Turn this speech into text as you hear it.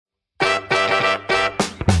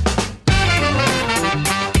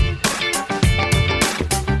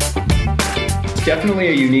Definitely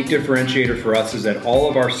a unique differentiator for us is that all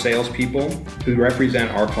of our salespeople who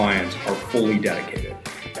represent our clients are fully dedicated.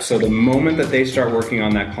 So the moment that they start working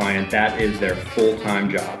on that client, that is their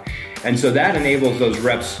full-time job. And so that enables those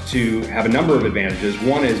reps to have a number of advantages.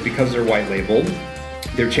 One is because they're white labeled,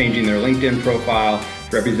 they're changing their LinkedIn profile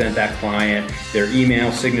to represent that client, their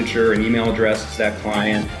email signature and email address is that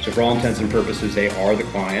client. So for all intents and purposes, they are the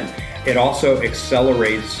client. It also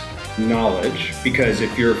accelerates knowledge because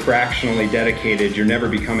if you're fractionally dedicated, you're never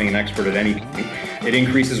becoming an expert at anything. It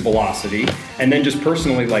increases velocity. And then just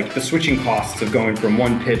personally, like the switching costs of going from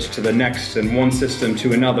one pitch to the next and one system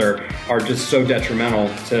to another are just so detrimental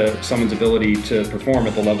to someone's ability to perform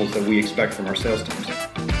at the levels that we expect from our sales teams.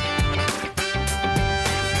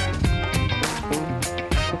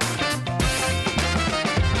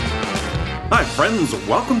 Hi, friends.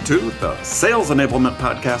 Welcome to the Sales Enablement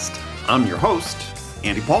Podcast. I'm your host,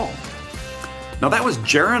 Andy Paul. Now, that was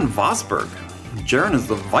Jaron Vosberg. Jaron is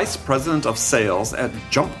the Vice President of Sales at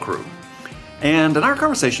JumpCrew. And in our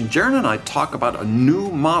conversation, Jaron and I talk about a new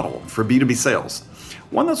model for B2B sales,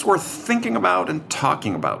 one that's worth thinking about and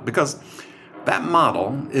talking about, because that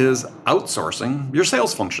model is outsourcing your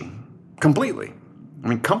sales function completely. I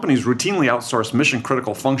mean, companies routinely outsource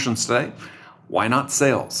mission-critical functions today. Why not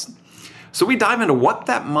sales? So we dive into what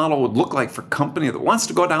that model would look like for a company that wants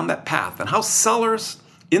to go down that path and how sellers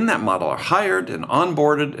in that model are hired and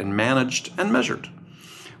onboarded and managed and measured.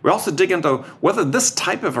 We also dig into whether this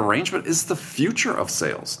type of arrangement is the future of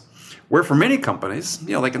sales, where for many companies,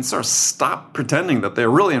 they can sort of stop pretending that they're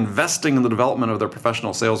really investing in the development of their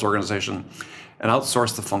professional sales organization and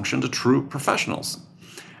outsource the function to true professionals.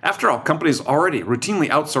 After all, companies already routinely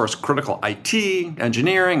outsource critical IT,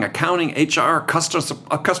 engineering, accounting, HR,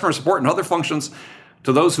 customer support, and other functions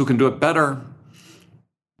to those who can do it better.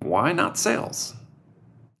 Why not sales?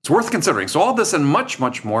 It's worth considering. So all this and much,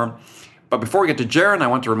 much more. But before we get to Jaron, I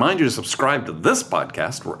want to remind you to subscribe to this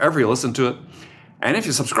podcast wherever you listen to it. And if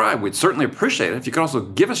you subscribe, we'd certainly appreciate it if you could also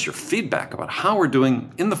give us your feedback about how we're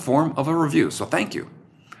doing in the form of a review. So thank you.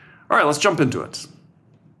 All right, let's jump into it.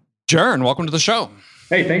 Jaron, welcome to the show.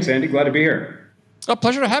 Hey, thanks, Andy. Glad to be here. A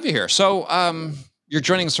pleasure to have you here. So you're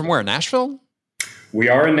joining us from where? Nashville? We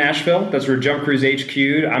are in Nashville. That's where JumpCrew's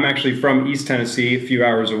HQ'd. I'm actually from East Tennessee, a few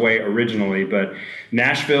hours away originally, but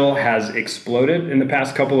Nashville has exploded in the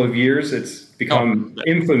past couple of years. It's become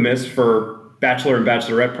infamous for bachelor and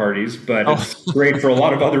bachelorette parties, but it's great for a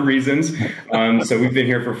lot of other reasons. So we've been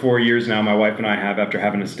here for 4 years now, my wife and I have, after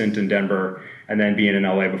having a stint in Denver and then being in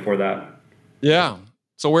LA before that. Yeah.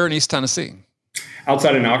 So we're in East Tennessee.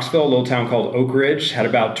 Outside of Knoxville, a little town called Oak Ridge, had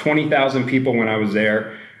about 20,000 people when I was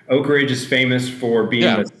there. Oak Ridge is famous for being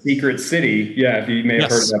the secret city. Yeah, if you may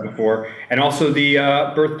have heard of that before. And also the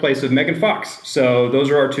birthplace of Megan Fox. So those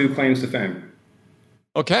are our two claims to fame.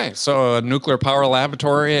 Okay, so a nuclear power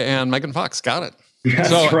laboratory and Megan Fox. Got it.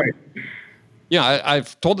 That's right. Yeah,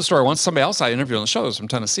 I've told the story once. Somebody else I interviewed on the show from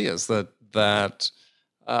Tennessee is that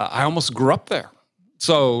I almost grew up there.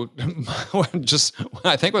 So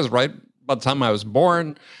I think it was right by the time I was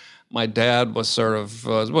born. My dad was sort of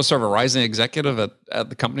a rising executive at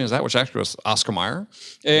the company as that, which actually was Oscar Mayer,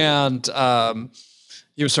 and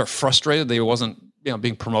he was sort of frustrated that he wasn't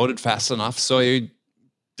being promoted fast enough. So he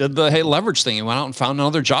did the leverage thing. He went out and found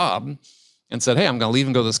another job, and said, "Hey, I'm going to leave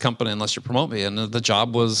and go to this company unless you promote me." And the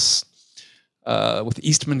job was with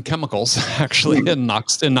Eastman Chemicals, actually in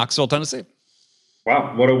Knoxville, Tennessee.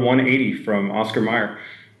 Wow, what a 180 from Oscar Mayer.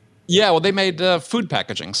 Yeah, well, they made food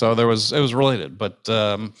packaging, so it was related, but.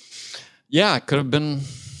 Yeah, I could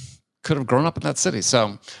have grown up in that city.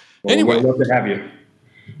 So, anyway, we'd love to have you.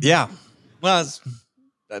 Yeah, well,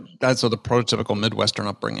 that's the prototypical Midwestern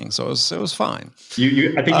upbringing. So it was fine. I think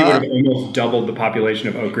you would have almost doubled the population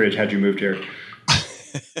of Oak Ridge had you moved here.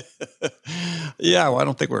 Yeah, well, I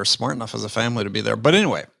don't think we were smart enough as a family to be there. But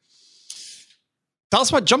anyway, tell us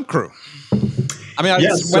about JumpCrew. I mean,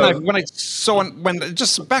 when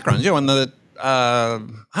just background, when the. I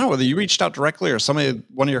don't know whether you reached out directly or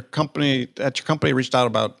one of your company reached out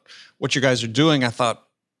about what you guys are doing. I thought,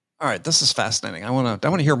 all right, this is fascinating. I want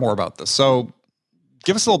to hear more about this. So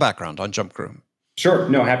give us a little background on JumpCrew. Sure.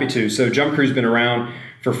 No, happy to. So JumpCrew's been around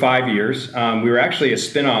for 5 years. We were actually a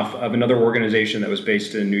spinoff of another organization that was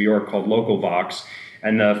based in New York called LocalVox.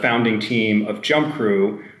 And the founding team of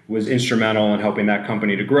JumpCrew was instrumental in helping that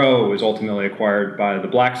company to grow. It was ultimately acquired by the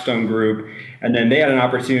Blackstone Group. And then they had an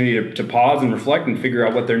opportunity to pause and reflect and figure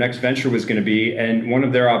out what their next venture was going to be. And one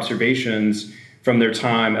of their observations from their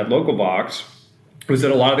time at LocalVox was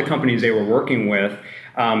that a lot of the companies they were working with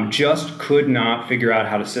just could not figure out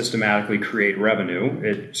how to systematically create revenue.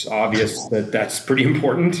 It's obvious that that's pretty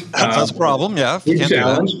important. That's a problem, yeah. Big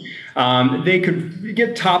challenge. They could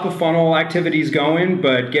get top of funnel activities going,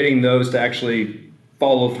 but getting those to actually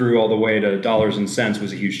follow through all the way to dollars and cents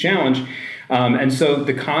was a huge challenge. And so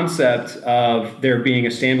the concept of there being a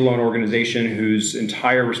standalone organization whose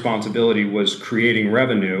entire responsibility was creating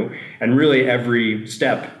revenue, and really every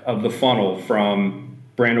step of the funnel from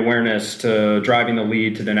brand awareness to driving the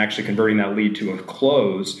lead to then actually converting that lead to a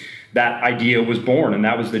close, that idea was born, and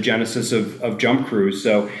that was the genesis of Jump Cruise.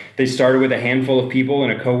 So they started with a handful of people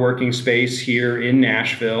in a co-working space here in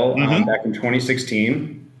Nashville back in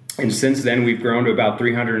 2016. And since then, we've grown to about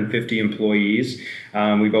 350 employees.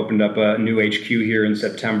 We've opened up a new HQ here in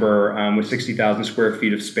September with 60,000 square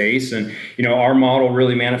feet of space. And, our model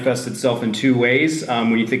really manifests itself in two ways.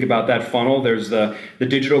 When you think about that funnel, there's the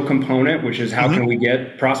digital component, which is how can we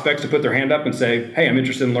get prospects to put their hand up and say, hey, I'm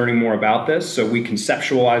interested in learning more about this. So we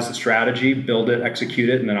conceptualize the strategy, build it, execute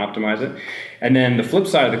it, and then optimize it. And then the flip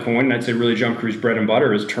side of the coin, and I'd say really Jump Cruise bread and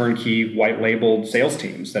butter, is turnkey white labeled sales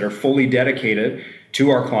teams that are fully dedicated to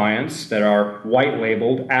our clients, that are white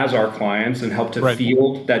labeled as our clients, and help to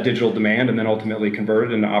field that digital demand and then ultimately convert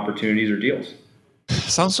it into opportunities or deals.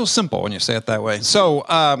 Sounds so simple when you say it that way. So,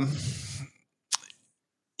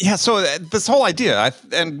 so this whole idea,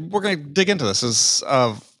 and we're going to dig into this, is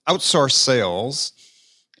of outsourced sales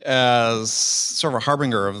as sort of a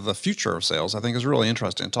harbinger of the future of sales, I think is really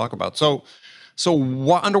interesting to talk about. So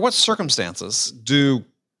under what circumstances do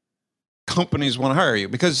companies want to hire you?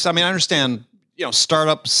 Because, I understand,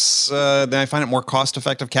 startups, they find it more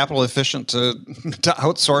cost-effective, capital efficient to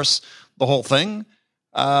outsource the whole thing.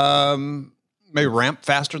 Maybe ramp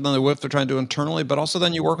faster than they would if they're trying to do internally, but also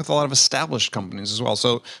then you work with a lot of established companies as well.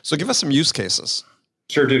 So give us some use cases.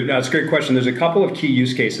 Sure, dude. That's a great question. There's a couple of key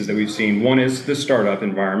use cases that we've seen. One is the startup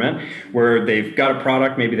environment where they've got a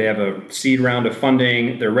product, maybe they have a seed round of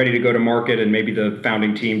funding, they're ready to go to market, and maybe the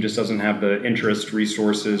founding team just doesn't have the interest,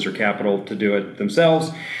 resources, or capital to do it themselves.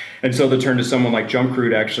 And so they turn to someone like Jump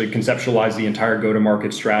Crew to actually conceptualize the entire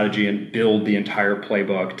go-to-market strategy and build the entire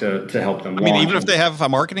playbook to help them launch. Even if they have a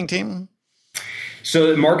marketing team?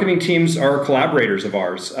 So marketing teams are collaborators of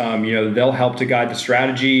ours. They'll help to guide the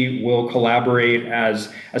strategy. We'll collaborate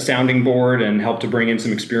as a sounding board and help to bring in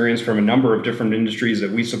some experience from a number of different industries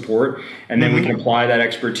that we support. And then we can apply that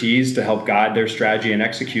expertise to help guide their strategy and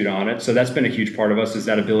execute on it. So that's been a huge part of us, is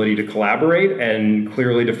that ability to collaborate and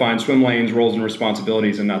clearly define swim lanes, roles, and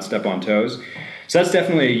responsibilities and not step on toes. So that's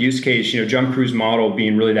definitely a use case. Jump Crew's model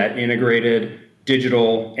being really that integrated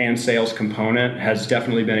digital and sales component has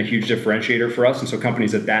definitely been a huge differentiator for us. And so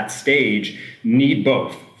companies at that stage need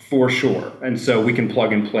both for sure. And so we can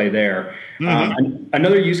plug and play there.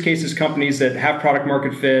 Another use case is companies that have product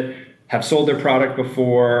market fit, have sold their product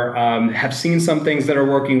before, have seen some things that are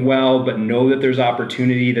working well, but know that there's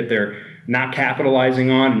opportunity that they're not capitalizing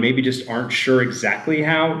on, and maybe just aren't sure exactly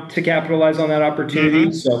how to capitalize on that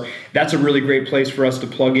opportunity. So that's a really great place for us to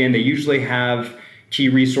plug in. They usually have key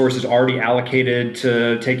resources already allocated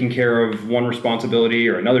to taking care of one responsibility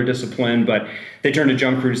or another discipline, but they turn to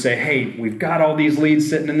Jump Crew to say, hey, we've got all these leads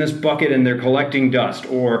sitting in this bucket and they're collecting dust,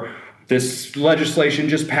 or this legislation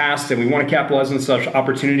just passed and we want to capitalize on such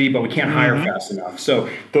opportunity, but we can't hire fast enough. So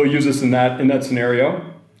they'll use us in that scenario.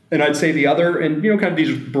 And I'd say the other, and kind of these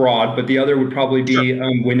are broad, but the other would probably be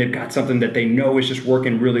when they've got something that they know is just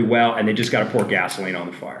working really well and they just got to pour gasoline on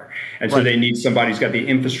the fire. And so they need somebody who's got the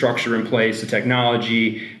infrastructure in place, the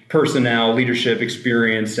technology, personnel, leadership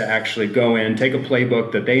experience to actually go in, take a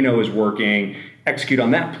playbook that they know is working, execute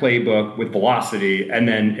on that playbook with velocity, and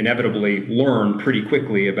then inevitably learn pretty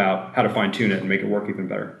quickly about how to fine tune it and make it work even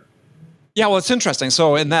better. Yeah, well, it's interesting.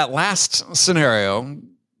 So in that last scenario,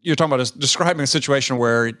 you're talking about describing a situation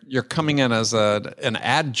where you're coming in as an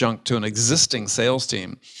adjunct to an existing sales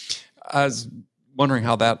team. I was wondering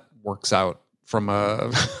how that works out from I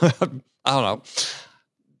don't know,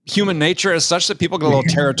 human nature is such that people get a little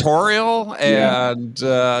territorial. And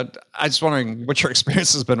I'm just wondering what your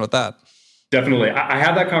experience has been with that. Definitely. I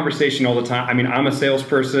have that conversation all the time. I'm a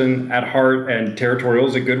salesperson at heart, and territorial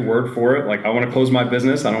is a good word for it. Like, I want to close my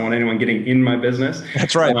business. I don't want anyone getting in my business.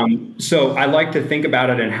 That's right. So I like to think about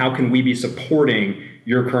it and how can we be supporting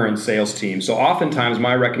your current sales team. So oftentimes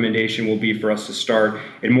my recommendation will be for us to start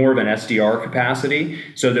in more of an SDR capacity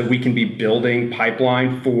so that we can be building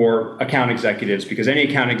pipeline for account executives, because any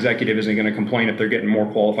account executive isn't going to complain if they're getting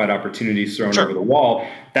more qualified opportunities thrown over the wall.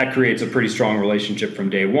 That creates a pretty strong relationship from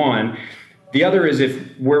day one. The other is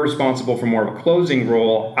if we're responsible for more of a closing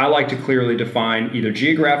role, I like to clearly define either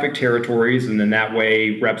geographic territories, and then that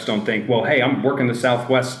way reps don't think, well, hey, I'm working the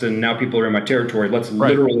Southwest and now people are in my territory. Let's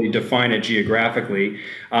literally define it geographically.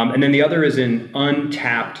 And then the other is in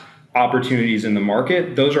untapped opportunities in the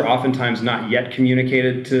market, those are oftentimes not yet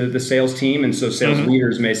communicated to the sales team. And so sales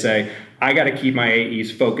leaders may say, I got to keep my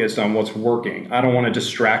AEs focused on what's working. I don't want to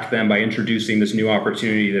distract them by introducing this new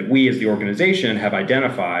opportunity that we as the organization have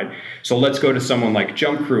identified. So let's go to someone like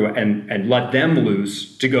Jump Crew and let them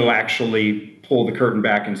loose to go actually pull the curtain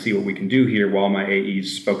back and see what we can do here while my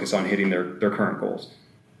AEs focus on hitting their current goals.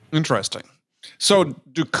 Interesting. So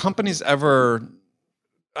do companies ever,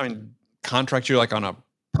 contract you like on a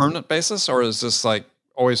permanent basis, or is this like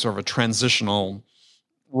always sort of a transitional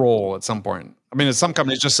role at some point? Some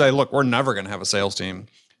companies just say, look, we're never going to have a sales team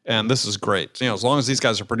and this is great. As long as these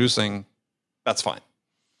guys are producing, that's fine.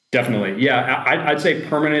 Definitely. Yeah. I'd say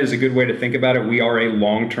permanent is a good way to think about it. We are a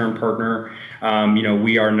long-term partner.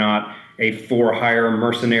 We are not a for-hire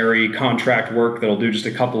mercenary contract work that'll do just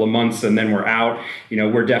a couple of months and then we're out.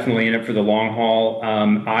 We're definitely in it for the long haul.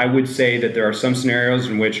 I would say that there are some scenarios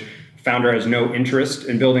in which founder has no interest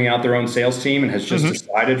in building out their own sales team and has just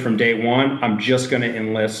decided from day one, I'm just going to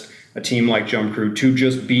enlist a team like Jump Crew to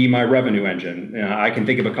just be my revenue engine. I can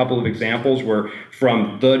think of a couple of examples where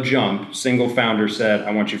from the jump, single founder said,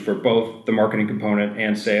 I want you for both the marketing component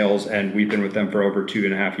and sales, and we've been with them for over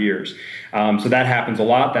 2.5 years. So that happens a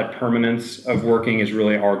lot. That permanence of working is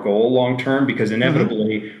really our goal long-term, because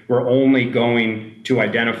inevitably we're only going to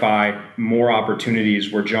identify more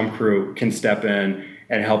opportunities where Jump Crew can step in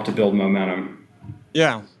and help to build momentum.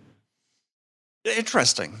 Yeah.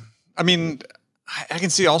 Interesting. I can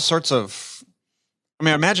see all sorts of,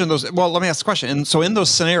 I imagine those, well, let me ask the question. And so in those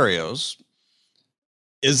scenarios,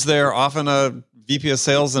 is there often a VP of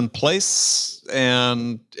sales in place?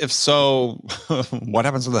 And if so, what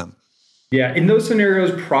happens to them? Yeah, in those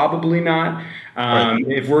scenarios, probably not.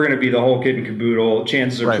 If we're going to be the whole kit and caboodle,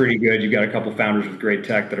 chances are pretty good you've got a couple founders with great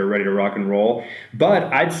tech that are ready to rock and roll. But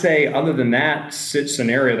I'd say other than that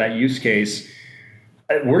scenario, that use case,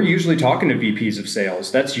 we're usually talking to VPs of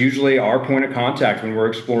sales. That's usually our point of contact when we're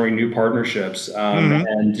exploring new partnerships.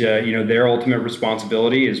 And their ultimate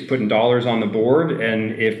responsibility is putting dollars on the board.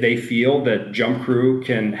 And if they feel that Jump Crew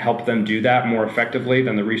can help them do that more effectively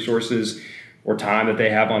than the resources or time that they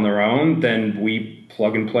have on their own, then we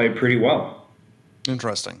plug and play pretty well.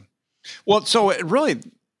 Interesting. Well, so it really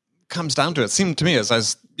comes down to, it seemed to me as I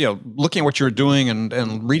was looking at what you were doing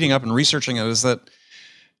and reading up and researching it, is that,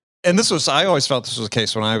 and I always felt this was the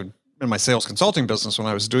case in my sales consulting business, when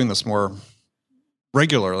I was doing this more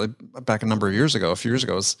regularly back a few years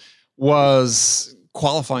ago, was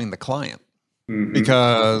qualifying the client.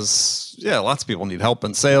 Because lots of people need help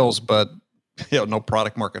in sales, but no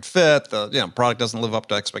product market fit, the product doesn't live up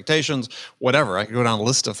to expectations, whatever. I could go down a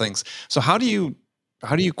list of things. So how do you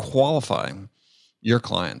qualify your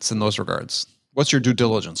clients in those regards? What's your due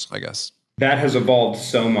diligence, I guess? That has evolved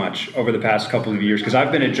so much over the past couple of years, because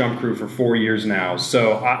I've been at Jump Crew for 4 years now.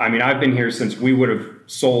 So, I've been here since we would have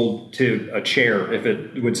sold to a chair if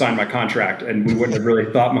it would sign my contract, and we wouldn't have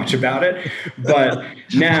really thought much about it. But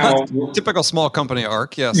now... Typical small company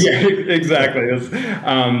arc, yes. Yeah, exactly.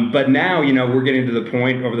 But now, we're getting to the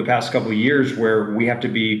point over the past couple of years where we have to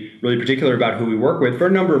be really particular about who we work with for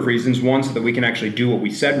a number of reasons. One, so that we can actually do what we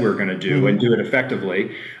said we were going to do and do it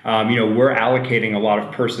effectively. We're allocating a lot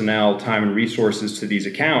of personnel, time, and resources to these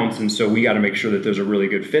accounts. And so we got to make sure that there's a really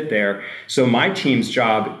good fit there. So my team's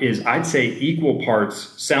job is, I'd say, equal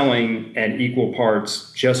parts selling and equal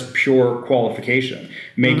parts just pure qualification,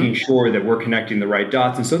 making sure that we're connecting the right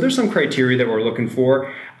dots. And so there's some criteria that we're looking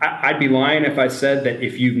for. I'd be lying if I said that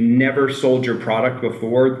if you've never sold your product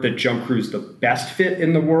before, that Jump Crew's the best fit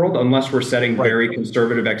in the world, unless we're setting very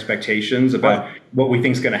conservative expectations about what we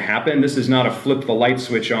think is going to happen. This is not a flip the light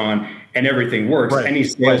switch on and everything works. Any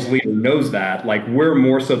sales leader knows that. Like, we're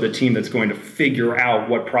more so the team that's going to figure out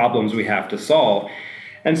what problems we have to solve.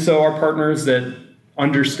 And so our partners that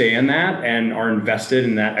understand that and are invested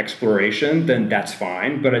in that exploration, then that's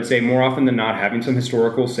fine. But I'd say more often than not, having some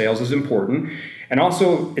historical sales is important. And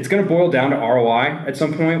also, it's going to boil down to ROI at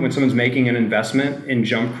some point when someone's making an investment in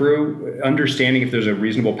Jump Crew, understanding if there's a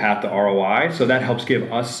reasonable path to ROI. So that helps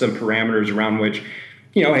give us some parameters around which,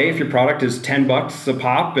 hey, if your product is $10 a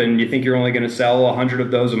pop and you think you're only going to sell 100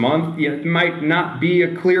 of those a month, it might not be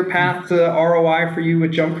a clear path to ROI for you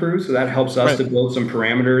with Jump Crew. So that helps us to build some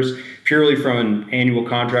parameters purely from an annual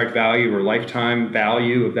contract value or lifetime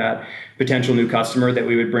value of that potential new customer that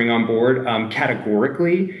we would bring on board.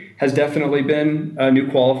 Categorically has definitely been a new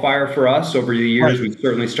qualifier for us over the years. We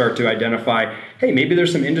certainly start to identify, hey, maybe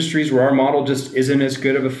there's some industries where our model just isn't as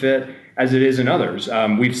good of a fit as it is in others.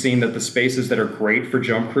 We've seen that the spaces that are great for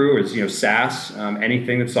Jump Crew is, SaaS,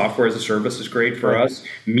 anything that's software as a service is great for us.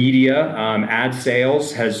 Media, ad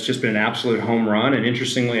sales has just been an absolute home run. And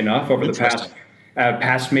interestingly enough, over the past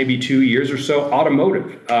past maybe 2 years or so,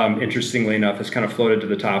 automotive, interestingly enough, has kind of floated to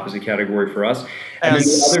the top as a category for us. And then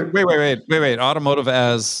the other, wait. Automotive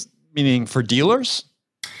as meaning for dealers?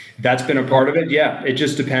 That's been a part of it. Yeah, it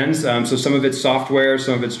just depends. So some of it's software,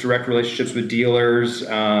 some of it's direct relationships with dealers.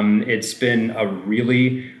 It's been a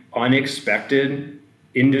really unexpected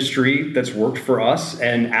industry that's worked for us.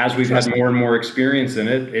 And as we've had more and more experience in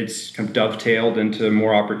it, it's kind of dovetailed into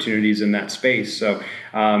more opportunities in that space. So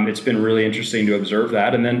it's been really interesting to observe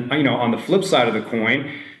that. And then, on the flip side of the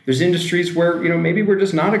coin, there's industries where, maybe we're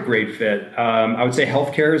just not a great fit. I would say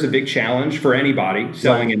healthcare is a big challenge for anybody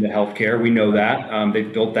selling into healthcare. We know that.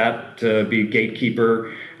 They've built that to be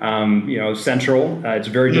gatekeeper, central. It's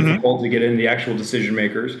very difficult to get in the actual decision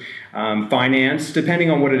makers. Finance, depending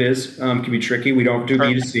on what it is, can be tricky. We don't do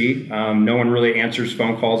B2C. No one really answers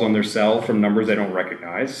phone calls on their cell from numbers they don't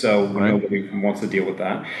recognize. So nobody wants to deal with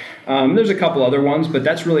that. There's a couple other ones, but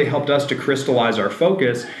that's really helped us to crystallize our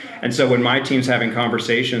focus. And so when my team's having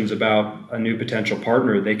conversations about a new potential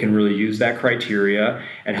partner, they can really use that criteria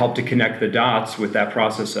and help to connect the dots with that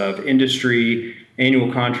process of industry,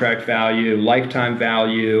 annual contract value, lifetime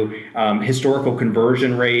value, historical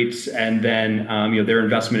conversion rates, and then their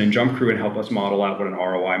investment in Jump Crew, and help us model out what an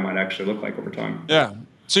ROI might actually look like over time. Yeah.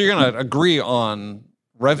 So you're going to agree on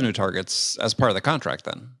revenue targets as part of the contract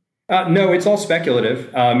then? No, it's all speculative.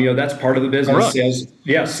 That's part of the business.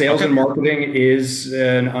 Really? Sales and marketing is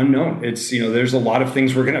an unknown. It's, there's a lot of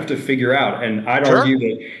things we're going to have to figure out. And I'd argue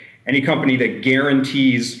that any company that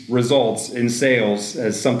guarantees results in sales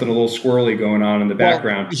has something a little squirrely going on in the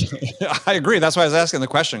background. I agree. That's why I was asking the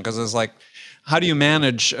question, because it's like, how do you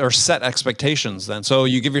manage or set expectations then? So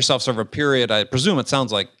you give yourself sort of a period. I presume it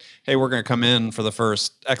sounds like, hey, we're going to come in for the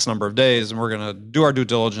first X number of days and we're going to do our due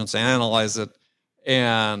diligence and analyze it.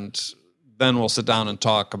 And then we'll sit down and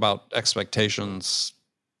talk about expectations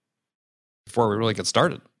before we really get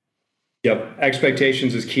started. Yep.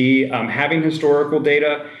 Expectations is key. Having historical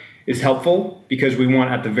data is helpful because we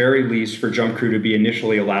want, at the very least, for Jump Crew to be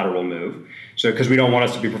initially a lateral move. So, because we don't want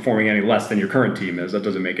us to be performing any less than your current team is. That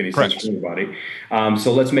doesn't make any sense for anybody.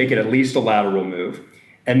 So let's make it at least a lateral move.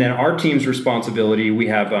 And then our team's responsibility, we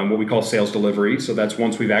have what we call sales delivery. So that's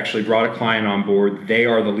once we've actually brought a client on board, they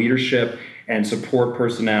are the leadership and support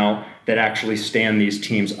personnel that actually stand these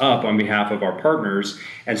teams up on behalf of our partners.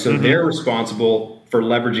 And so they're responsible for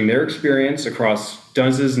leveraging their experience across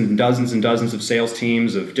dozens and dozens and dozens of sales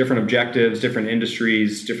teams of different objectives, different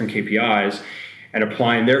industries, different KPIs, and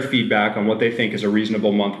applying their feedback on what they think is a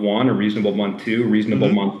reasonable month 1, a reasonable month 2, a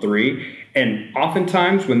reasonable month 3. And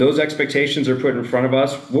oftentimes when those expectations are put in front of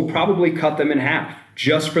us, we'll probably cut them in half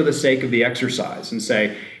just for the sake of the exercise and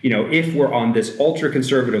say, if we're on this ultra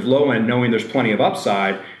conservative low end, knowing there's plenty of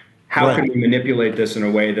upside, how can we manipulate this in a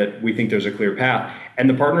way that we think there's a clear path? And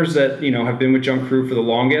the partners that, have been with Jump Crew for the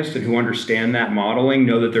longest and who understand that modeling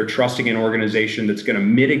know that they're trusting an organization that's going to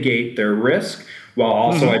mitigate their risk while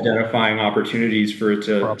also identifying opportunities for it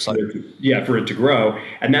to grow.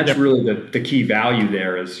 And that's really the key value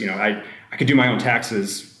there is, I could do my own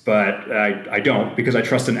taxes, but I don't, because I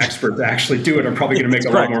trust an expert to actually do it. I'm probably going to make a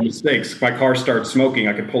lot more mistakes. If my car starts smoking,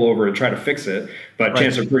 I could pull over and try to fix it, but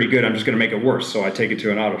chances are pretty good I'm just going to make it worse. So I take it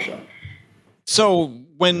to an auto shop. So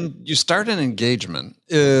when you start an engagement,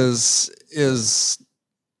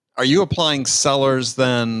 are you applying sellers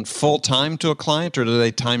then full-time to a client, or do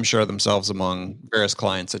they timeshare themselves among various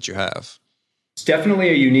clients that you have? It's definitely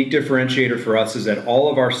a unique differentiator for us is that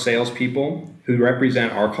all of our salespeople who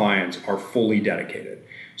represent our clients are fully dedicated.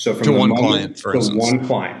 So from to the one moment, client, for instance. one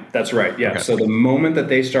client. That's right. Yeah. Okay. So the moment that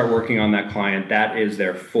they start working on that client, that is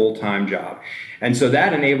their full-time job. And so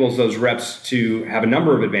that enables those reps to have a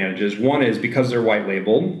number of advantages. One is because they're white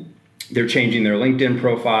labeled, they're changing their LinkedIn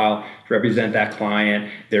profile to represent that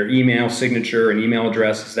client, their email signature and email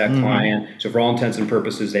address is that client. So for all intents and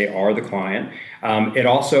purposes, they are the client. It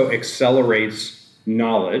also accelerates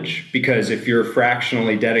knowledge, because if you're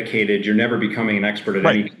fractionally dedicated, you're never becoming an expert at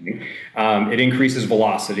anything. It increases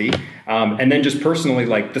velocity. And then just personally,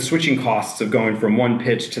 like the switching costs of going from one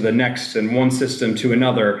pitch to the next and one system to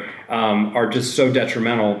another are just so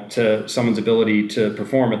detrimental to someone's ability to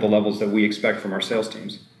perform at the levels that we expect from our sales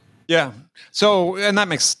teams. Yeah. So, and that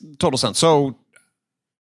makes total sense. So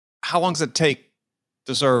how long does it take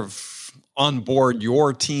to sort of onboard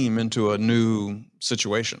your team into a new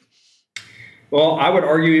situation? Well, I would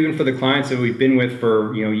argue even for the clients that we've been with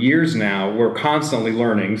for years now, we're constantly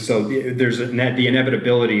learning. So there's the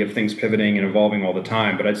inevitability of things pivoting and evolving all the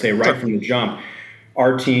time. But I'd say right from the jump,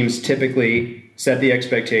 our teams typically set the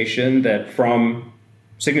expectation that from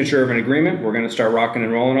signature of an agreement, we're going to start rocking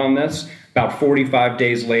and rolling on this. About 45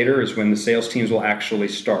 days later is when the sales teams will actually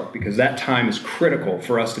start, because that time is critical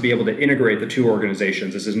for us to be able to integrate the two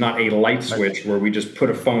organizations. This is not a light switch where we just put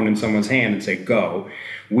a phone in someone's hand and say, go.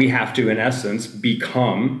 We have to, in essence,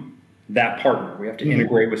 become that partner. We have to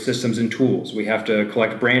integrate with systems and tools. We have to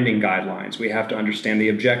collect branding guidelines. We have to understand the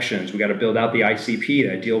objections. We got to build out the ICP,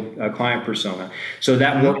 the ideal client persona. So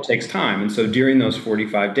that work takes time. And so during those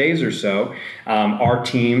 45 days or so, our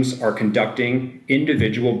teams are conducting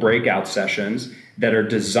individual breakout sessions that are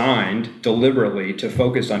designed deliberately to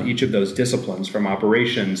focus on each of those disciplines, from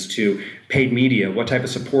operations to paid media. What type of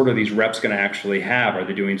support are these reps going to actually have? Are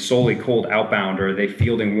they doing solely cold outbound, or are they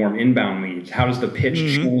fielding warm inbound leads? How does the pitch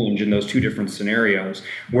change in those two different scenarios?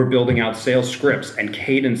 We're building out sales scripts and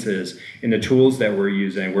cadences in the tools that we're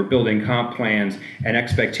using. We're building comp plans and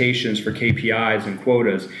expectations for KPIs and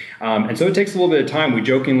quotas. And so it takes a little bit of time. We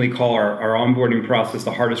jokingly call our onboarding process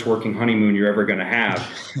the hardest working honeymoon you're ever going to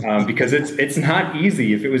have, because it's not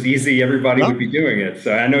easy. If it was easy, everybody would be doing it.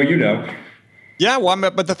 So I know you know. Yeah, well,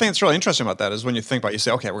 but the thing that's really interesting about that is when you think about it, you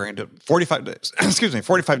say, okay, we're going to do 45 days,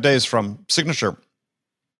 45 days from signature.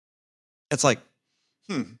 It's like,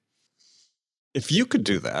 if you could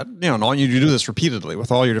do that, and all you do this repeatedly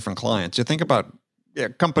with all your different clients, you think about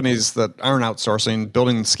companies that aren't outsourcing,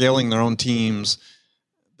 building and scaling their own teams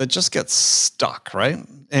that just get stuck, right?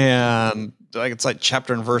 And it's like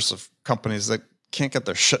chapter and verse of companies that can't get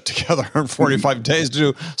their shit together in 45 days to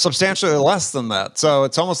do substantially less than that. So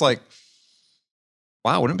it's almost like,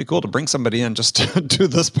 wow, wouldn't it be cool to bring somebody in just to do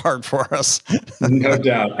this part for us? No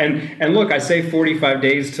doubt. And look, I say 45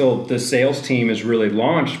 days till the sales team is really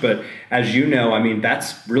launched, but as you know, I mean,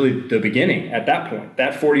 that's really the beginning at that point.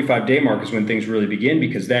 That 45-day mark is when things really begin,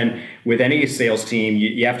 because then with any sales team,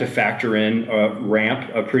 you have to factor in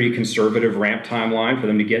a pretty conservative ramp timeline for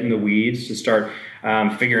them to get in the weeds, to start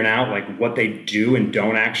figuring out like what they do and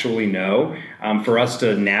don't actually know, for us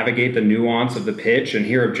to navigate the nuance of the pitch and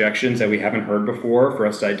hear objections that we haven't heard before, for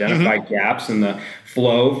us to identify gaps in the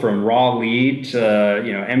flow from raw lead to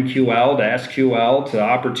MQL to SQL to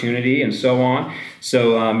opportunity and so on.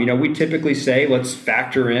 So we typically say let's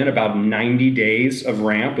factor in about 90 days of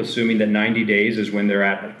ramp, assuming that 90 days is when they're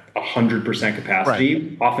at 100% capacity.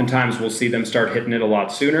 Right. Oftentimes we'll see them start hitting it a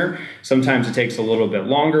lot sooner. Sometimes it takes a little bit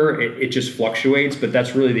longer. It just fluctuates, but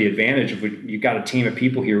that's really the advantage of you've got a team of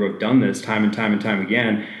people here who have done this time and time and time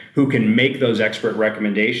again, who can make those expert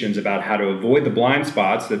recommendations about how to avoid the blind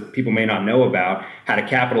spots that people may not know about, how to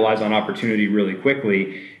capitalize on opportunity really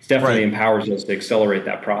quickly. It definitely empowers us to accelerate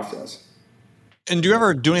that process. And do you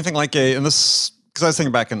ever do anything like because I was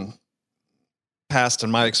thinking back in past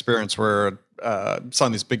in my experience where some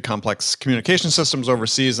of these big complex communication systems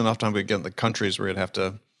overseas, and oftentimes we'd get in the countries where you'd have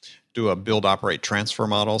to do a build, operate, transfer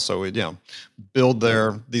model. So we'd build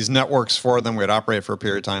these networks for them. We'd operate for a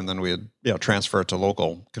period of time, then we'd transfer it to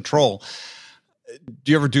local control.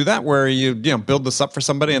 Do you ever do that where you build this up for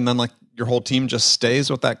somebody and then like your whole team just stays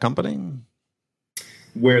with that company?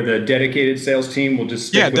 Where the dedicated sales team will just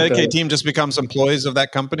stick with dedicated team just becomes employees of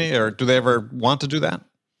that company, or do they ever want to do that?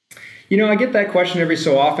 I get that question every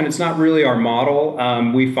so often. It's not really our model.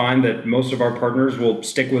 We find that most of our partners will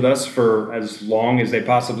stick with us for as long as they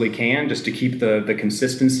possibly can, just to keep the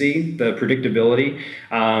consistency, the predictability.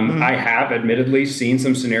 I have admittedly seen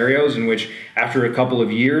some scenarios in which after a couple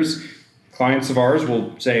of years, clients of ours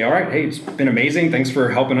will say, all right, hey, it's been amazing. Thanks for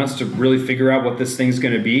helping us to really figure out what this thing's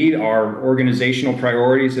going to be. Our organizational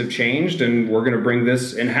priorities have changed and we're going to bring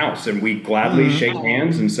this in-house. And we gladly shake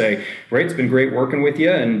hands and say, great, it's been great working with you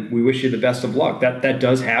and we wish you the best of luck. That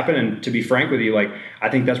does happen. And to be frank with you, I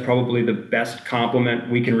think that's probably the best compliment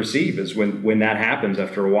we can receive is when that happens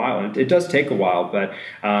after a while. And it does take a while, but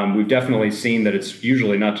we've definitely seen that it's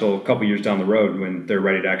usually not till a couple years down the road when they're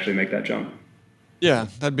ready to actually make that jump. Yeah,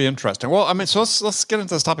 that'd be interesting. Well, I mean, so let's get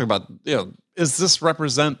into this topic about, does this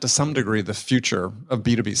represent to some degree the future of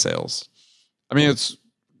B2B sales? I mean,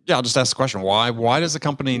 I'll just ask the question, why does a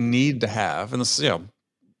company need to have, and this is,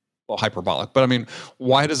 hyperbolic, but I mean,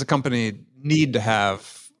 why does a company need to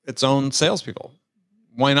have its own salespeople?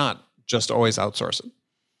 Why not just always outsource it?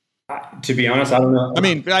 To be honest, I don't know. I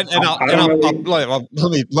mean, let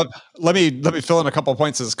me fill in a couple of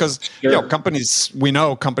points, because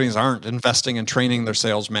companies aren't investing in training their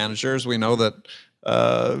sales managers. We know that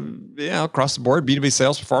across the board, B2B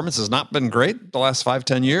sales performance has not been great the last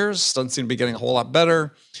 5-10 years. Doesn't seem to be getting a whole lot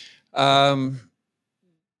better. Suddenly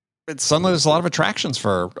there's a lot of attractions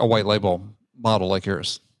for a white label model like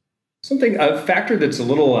yours. A factor that's a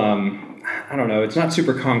little I don't know, it's not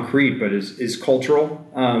super concrete, but is cultural.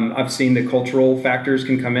 I've seen that cultural factors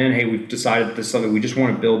can come in. Hey, we've decided that this is something we just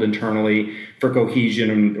want to build internally for cohesion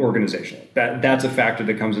and organizational. That's a factor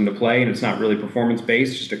that comes into play, and it's not really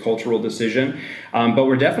performance-based, just a cultural decision. But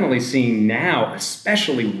we're definitely seeing now,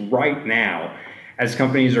 especially right now, as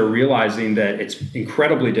companies are realizing that it's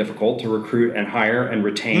incredibly difficult to recruit and hire and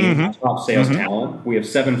retain top sales talent. We have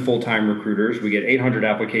 7 full-time recruiters. We get 800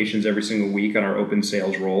 applications every single week on our open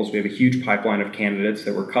sales roles. We have a huge pipeline of candidates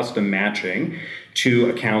that we're custom matching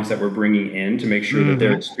to accounts that we're bringing in to make sure that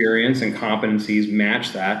their experience and competencies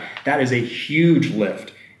match that. That is a huge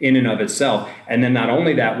lift in and of itself. And then not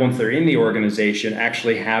only that, once they're in the organization,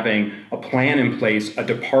 actually having a plan in place, a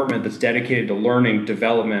department that's dedicated to learning,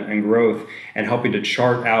 development, and growth, and helping to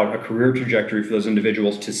chart out a career trajectory for those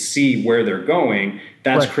individuals to see where they're going,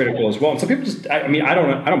 that's critical as well. And some people just, I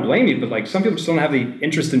don't blame you, but like some people just don't have the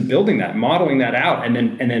interest in building that, modeling that out, and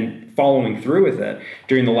then following through with it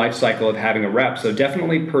during the life cycle of having a rep. So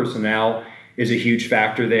definitely personnel is a huge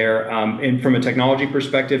factor there. And from a technology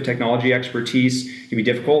perspective, technology expertise can be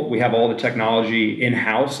difficult. We have all the technology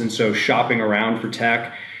in-house, and so shopping around for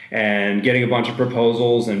tech and getting a bunch of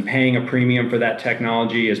proposals and paying a premium for that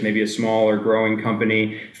technology as maybe a small or growing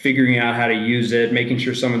company, figuring out how to use it, making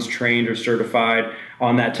sure someone's trained or certified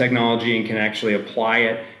on that technology and can actually apply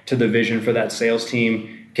it to the vision for that sales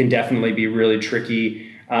team can definitely be really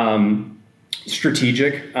tricky.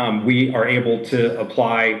 Strategic, we are able to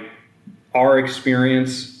apply our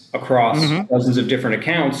experience across dozens of different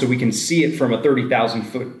accounts so we can see it from a 30,000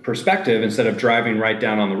 foot perspective instead of driving right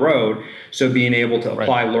down on the road. So being able to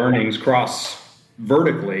apply learnings cross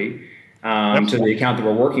vertically to the account that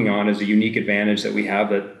we're working on is a unique advantage that we have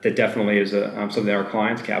that definitely is something that our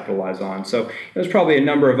clients capitalize on. So there's probably a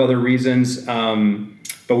number of other reasons,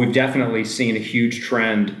 but we've definitely seen a huge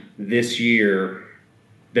trend this year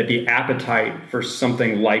that the appetite for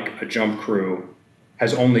something like a Jump Crew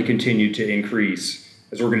has only continued to increase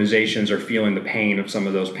as organizations are feeling the pain of some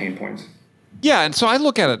of those pain points. Yeah, and so I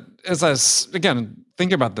look at it as I was, again,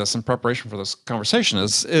 thinking about this in preparation for this conversation I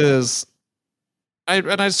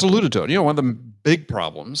just alluded to it. One of the big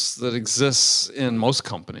problems that exists in most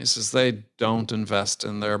companies is they don't invest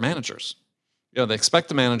in their managers. They expect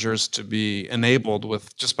the managers to be enabled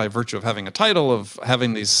with just by virtue of having a title, of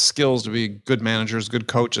having these skills to be good managers, good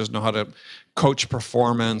coaches, know how to coach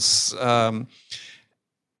performance.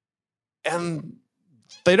 And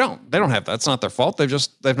they don't have that. It's not their fault.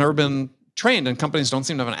 They've never been trained, and companies don't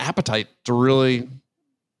seem to have an appetite to really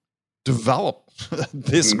develop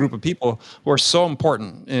this group of people who are so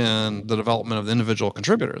important in the development of the individual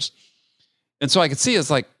contributors. And so I could see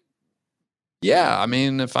it's like,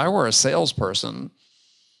 if I were a salesperson,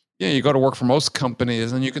 you go to work for most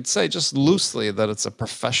companies and you could say just loosely that it's a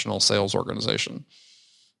professional sales organization.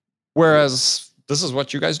 Whereas this is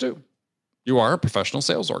what you guys do. You are a professional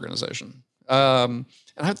sales organization. And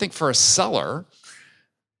I think for a seller,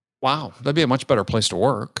 wow, that'd be a much better place to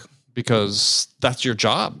work because that's your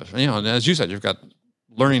job. And as you said, you've got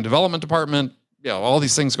learning development department, all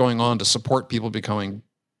these things going on to support people becoming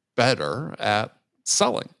better at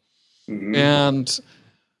selling. And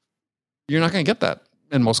you're not going to get that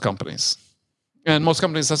in most companies. And most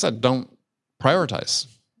companies, as I said, don't prioritize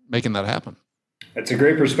making that happen. That's a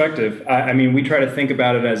great perspective. We try to think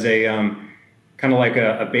about it as a kind of like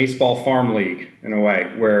a baseball farm league in a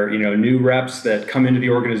way, where new reps that come into the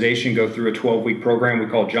organization go through a 12-week program we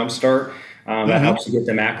call Jumpstart. That helps to get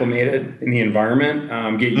them acclimated in the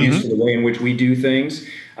environment, get used to the way in which we do things,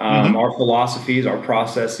 our philosophies, our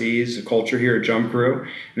processes, the culture here at Jump Crew. And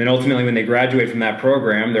then ultimately, when they graduate from that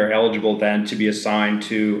program, they're eligible then to be assigned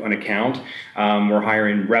to an account. We're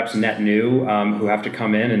hiring reps net new who have to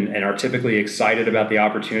come in and are typically excited about the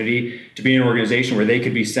opportunity to be in an organization where they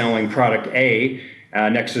could be selling product A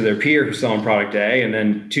next to their peer who's selling product A, and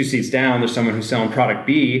then 2 seats down, there's someone who's selling product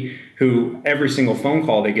B, who every single phone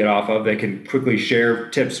call they get off of, they can quickly share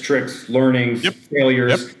tips, tricks, learnings,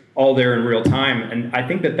 failures, all there in real time. And I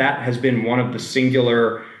think that has been one of the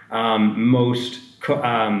singular most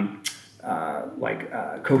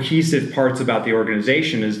cohesive parts about the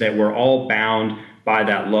organization is that we're all bound by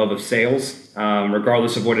that love of sales,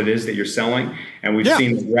 regardless of what it is that you're selling. And we've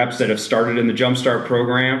seen reps that have started in the Jumpstart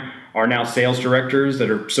program are now sales directors that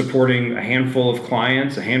are supporting a handful of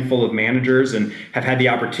clients, a handful of managers, and have had the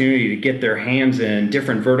opportunity to get their hands in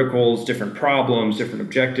different verticals, different problems, different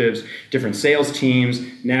objectives, different sales teams,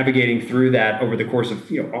 navigating through that over the course of,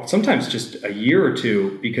 sometimes just a year or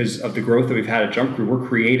two because of the growth that we've had at Jump Crew. We're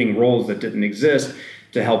creating roles that didn't exist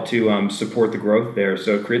to help to support the growth there.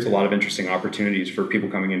 So it creates a lot of interesting opportunities for people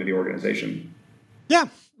coming into the organization. Yeah.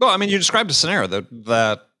 Well, you described a scenario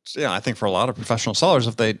that I think for a lot of professional sellers,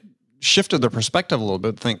 if they shifted their perspective a little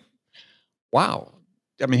bit, think, wow,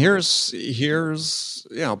 I mean, here's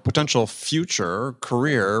potential future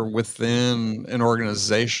career within an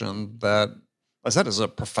organization that, I said, is a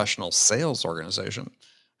professional sales organization,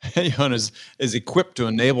 and is equipped to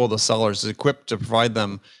enable the sellers, is equipped to provide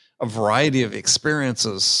them a variety of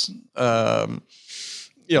experiences,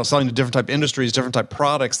 selling to different type industries, different type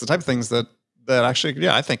products, the type of things that actually,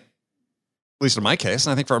 I think, at least in my case,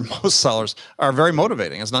 and I think for most sellers, are very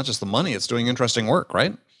motivating. It's not just the money; it's doing interesting work,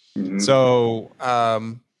 right? Mm-hmm. So,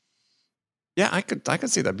 I could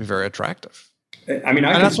see that be very attractive. I mean,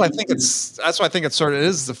 that's why I think it sort of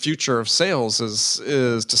is the future of sales.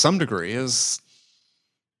 Is to some degree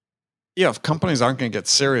if companies aren't going to get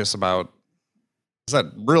serious about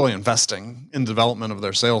really investing in development of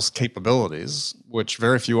their sales capabilities, which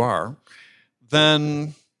very few are,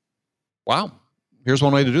 then wow, here's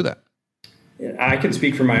one way to do that. I can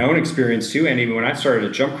speak from my own experience too, Andy. When I started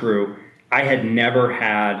at Jump Crew, I had never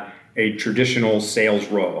had a traditional sales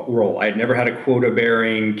role. I had never had a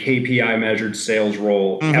quota-bearing, KPI-measured sales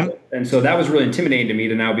role. Mm-hmm. And so that was really intimidating to me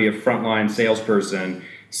to now be a frontline salesperson,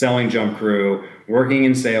 selling Jump Crew, working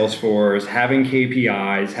in Salesforce, having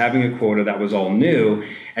KPIs, having a quota. That was all new.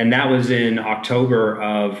 And that was in October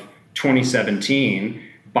of 2017.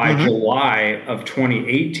 By mm-hmm. July of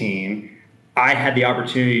 2018, I had the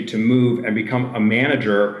opportunity to move and become a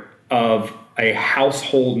manager of a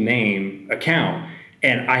household name account.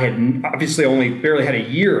 And I had obviously only barely had a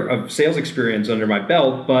year of sales experience under my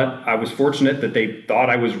belt, but I was fortunate that they thought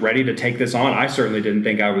I was ready to take this on. I certainly didn't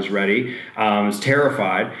think I was ready. I was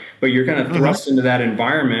terrified. But you're kind of thrust into that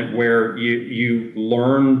environment where you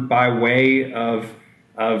learn by way of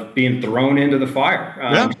being thrown into the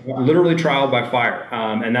fire, literally trial by fire.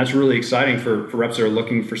 And that's really exciting for reps that are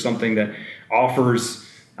looking for something that offers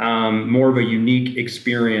more of a unique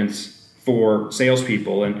experience for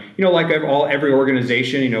salespeople. And, like every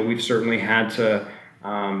organization, we've certainly had to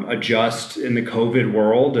adjust in the COVID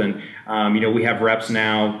world. And, we have reps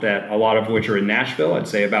now that a lot of which are in Nashville. I'd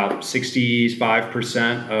say about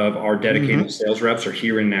 65% of our dedicated mm-hmm. sales reps are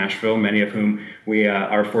here in Nashville, many of whom we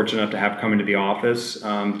are fortunate enough to have come into the office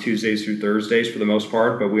Tuesdays through Thursdays for the most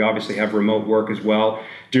part. But we obviously have remote work as well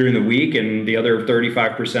during the week. And the other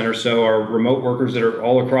 35% or so are remote workers that are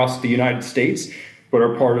all across the United States, but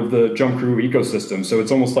are part of the Jump Crew ecosystem. So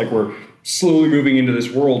it's almost like we're slowly moving into this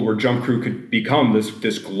world where Jump Crew could become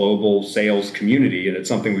this global sales community. And it's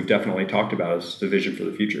something we've definitely talked about as the vision for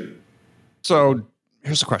the future. So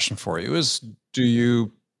here's a question for you do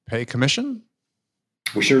you pay commission?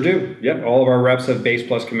 We sure do. Yep. All of our reps have base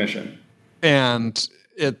plus commission. And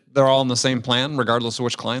they're all on the same plan, regardless of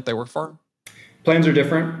which client they work for? Plans are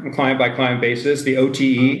different on client-by-client basis. The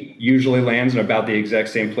OTE usually lands in about the exact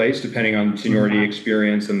same place, depending on seniority,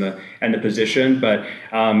 experience, and the position. But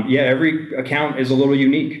every account is a little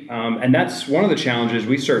unique, and that's one of the challenges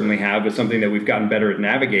we certainly have. But something that we've gotten better at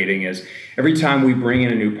navigating is every time we bring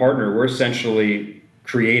in a new partner, we're essentially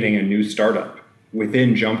creating a new startup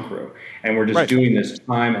within Jump Crew, and we're just doing this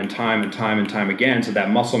time and time and time and time again. So that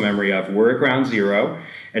muscle memory of we're at ground zero,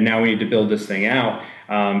 and now we need to build this thing out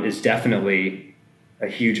is definitely a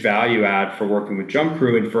huge value add for working with Jump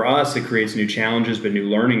Crew. And for us, it creates new challenges, but new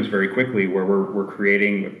learnings very quickly, where we're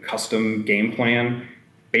creating a custom game plan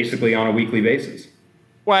basically on a weekly basis.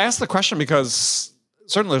 Well, I asked the question because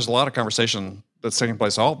certainly there's a lot of conversation that's taking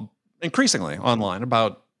place increasingly online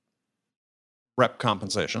about rep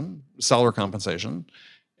compensation, seller compensation.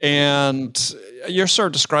 And you're sort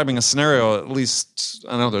of describing a scenario, at least,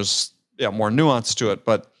 I know there's more nuance to it,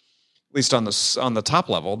 but at least on the top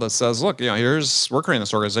level, that says, look, we're creating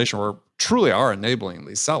this organization where we truly are enabling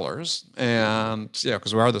these sellers, and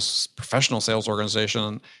because we are this professional sales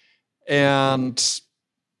organization, and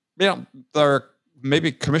their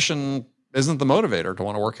maybe commission isn't the motivator to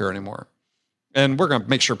want to work here anymore, and we're going to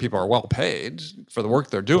make sure people are well paid for the work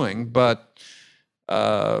they're doing, but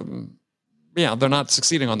they're not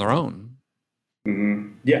succeeding on their own.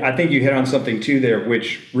 Mm-hmm. Yeah, I think you hit on something too there,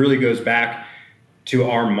 which really goes back to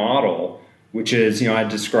our model, which is, I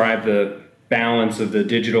described the balance of the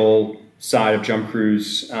digital side of Jump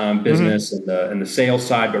Crew's business mm-hmm. and the sales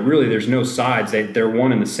side, but really there's no sides. They're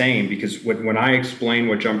one and the same, because when I explain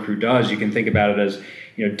what Jump Crew does, you can think about it as,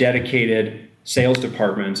 dedicated sales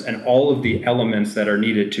departments and all of the elements that are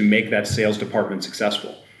needed to make that sales department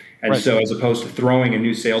successful. And so as opposed to throwing a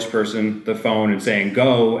new salesperson the phone and saying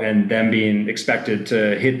go, and them being expected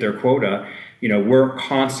to hit their quota, we're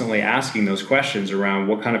constantly asking those questions around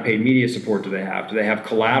what kind of paid media support do they have? Do they have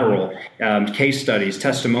collateral, case studies,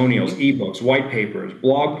 testimonials, ebooks, white papers,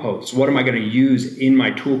 blog posts? What am I going to use in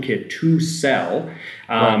my toolkit to sell?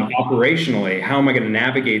 Operationally, how am I going to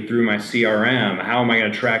navigate through my CRM? How am I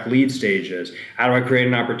going to track lead stages? How do I create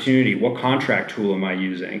an opportunity? What contract tool am I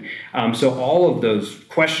using? So all of those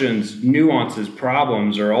questions, nuances,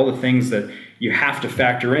 problems are all the things that you have to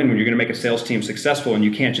factor in when you're going to make a sales team successful. And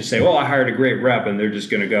you can't just say, well, I hired a great rep and they're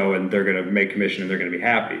just going to go and they're going to make commission and they're going to be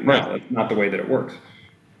happy. No, that's not the way that it works.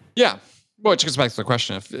 Yeah. Well, it gets back to the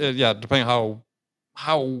question. If depending how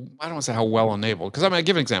I don't want to say how well enabled, because I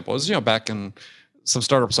give an example. Is back in some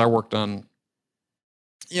startups I worked on,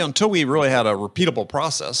 until we really had a repeatable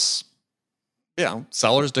process,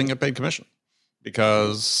 sellers didn't get paid commission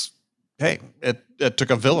because, hey, it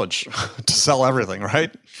took a village to sell everything,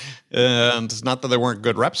 right? And it's not that they weren't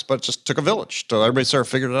good reps, but it just took a village till everybody sort of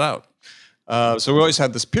figured it out. So we always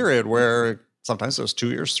had this period where sometimes it was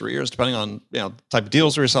 2 years, 3 years, depending on the type of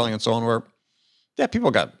deals we were selling and so on, where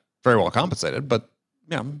people got very well compensated, but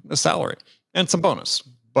a salary and some bonus.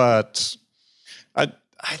 But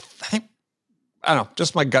I think, I don't know,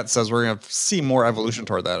 just my gut says we're going to see more evolution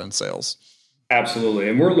toward that in sales. Absolutely.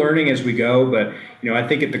 And we're learning as we go. But, I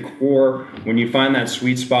think at the core, when you find that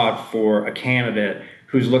sweet spot for a candidate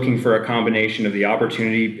who's looking for a combination of the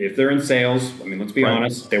opportunity, if they're in sales, let's be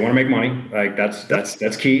honest, they want to make money. Like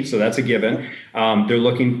that's key. So that's a given. They're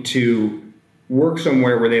looking to work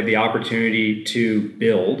somewhere where they have the opportunity to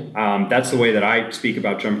build. That's the way that I speak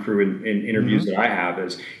about Jump Crew in interviews that I have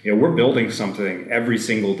is, we're building something every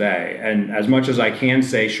single day. And as much as I can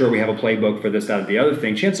say, sure, we have a playbook for this, that, or the other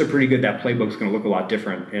thing, chances are pretty good that playbook's going to look a lot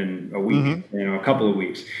different in a week, a couple of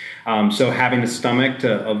weeks. So having the stomach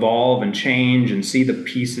to evolve and change and see the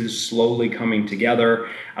pieces slowly coming together,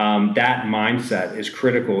 that mindset is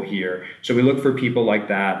critical here. So we look for people like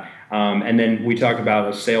that. And then we talk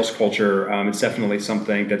about a sales culture. It's definitely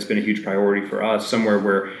something that's been a huge priority for us, somewhere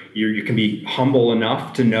where you can be humble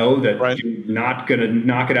enough to know that you're not going to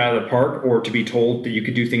knock it out of the park or to be told that you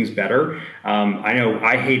could do things better. I know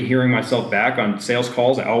I hate hearing myself back on sales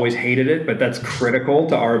calls. I always hated it, but that's critical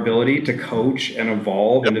to our ability to coach and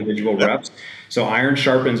evolve individual reps. So iron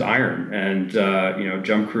sharpens iron, and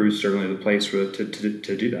Jump Crew is certainly the place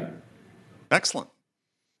to do that. Excellent.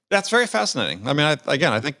 That's very fascinating. I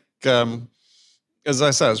think, as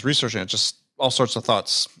I said, I was researching it, just all sorts of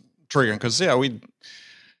thoughts triggering, because I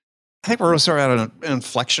think we're sort of at an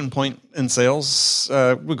inflection point in sales.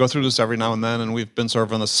 We go through this every now and then, and we've been sort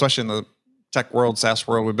of in this, especially in the tech world, SaaS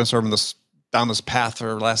world, we've been sort of down this path for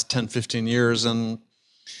the last 10, 15 years, and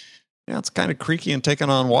it's kind of creaky and taking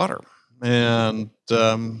on water. And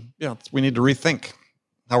we need to rethink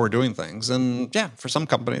how we're doing things. And for some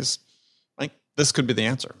companies, this could be the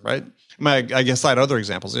answer, right? I guess I had other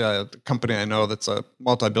examples. A company I know that's a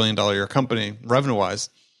multi-billion-dollar a year company, revenue-wise,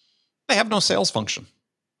 they have no sales function.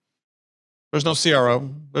 There's no CRO.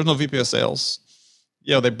 There's no VP of sales.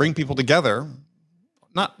 They bring people together,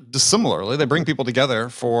 not dissimilarly. They bring people together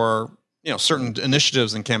for certain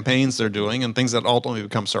initiatives and campaigns they're doing and things that ultimately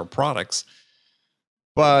become sort of products.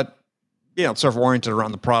 But it's sort of oriented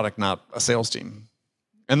around the product, not a sales team,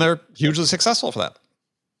 and they're hugely successful for that.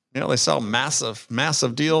 They sell massive,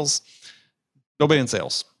 massive deals. Nobody in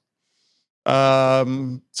sales.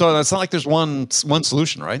 So it's not like there's one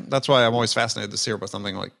solution, right? That's why I'm always fascinated to hear about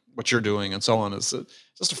something like what you're doing and so on, is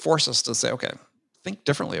just to force us to say, okay, think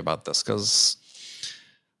differently about this, because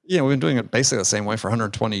we've been doing it basically the same way for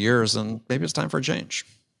 120 years, and maybe it's time for a change.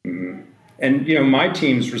 Mm-hmm. And my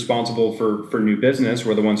team's responsible for new business.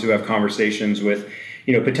 We're the ones who have conversations with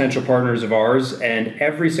potential partners of ours, and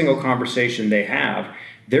every single conversation they have,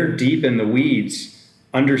 they're deep in the weeds,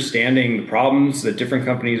 understanding the problems that different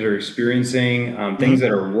companies are experiencing, things that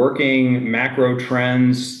are working, macro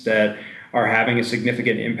trends that are having a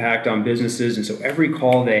significant impact on businesses. And so every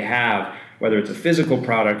call they have, whether it's a physical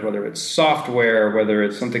product, whether it's software, whether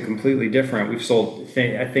it's something completely different, we've sold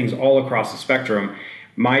things all across the spectrum.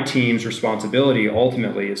 My team's responsibility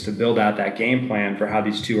ultimately is to build out that game plan for how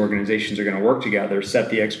these two organizations are going to work together, set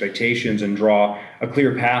the expectations, and draw a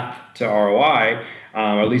clear path to ROI,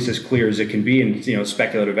 or at least as clear as it can be in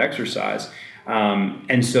speculative exercise.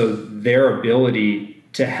 And so their ability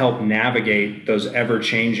to help navigate those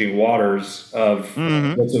ever-changing waters of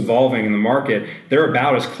what's evolving in the market, they're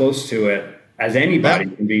about as close to it as anybody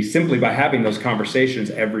can be, simply by having those conversations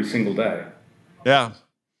every single day. Yeah.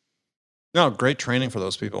 No, great training for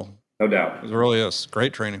those people. No doubt. It really is.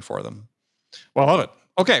 Great training for them. Well, I love it.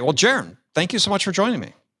 Okay. Well, Jaron, thank you so much for joining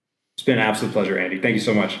me. It's been an absolute pleasure, Andy. Thank you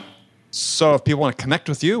so much. So if people want to connect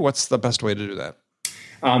with you, what's the best way to do that?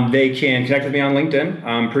 They can connect with me on LinkedIn.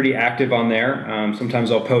 I'm pretty active on there.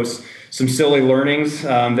 Sometimes I'll post some silly learnings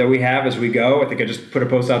that we have as we go. I think I just put a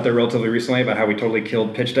post out there relatively recently about how we totally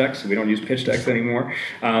killed pitch decks. We don't use pitch decks anymore.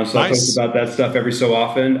 So nice. I post about that stuff every so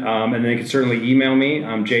often. And then you can certainly email me,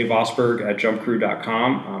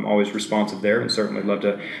 jvosberg@jumpcrew.com. I'm always responsive there and certainly love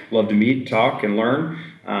to meet, talk, and learn.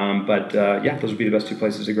 Yeah, those would be the best two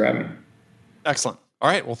places to grab me. Excellent. All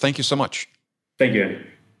right. Well, thank you so much. Thank you, Andy.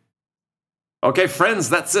 Okay, friends,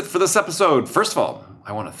 that's it for this episode. First of all,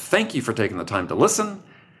 I want to thank you for taking the time to listen.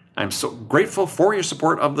 I'm so grateful for your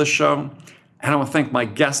support of this show. And I want to thank my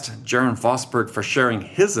guest, Jaron Vosberg, for sharing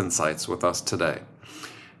his insights with us today.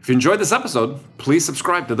 If you enjoyed this episode, please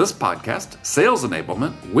subscribe to this podcast, Sales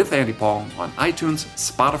Enablement with Andy Paul, on iTunes,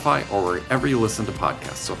 Spotify, or wherever you listen to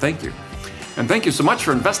podcasts. So thank you. And thank you so much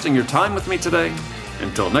for investing your time with me today.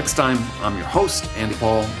 Until next time, I'm your host, Andy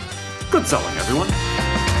Paul. Good selling, everyone.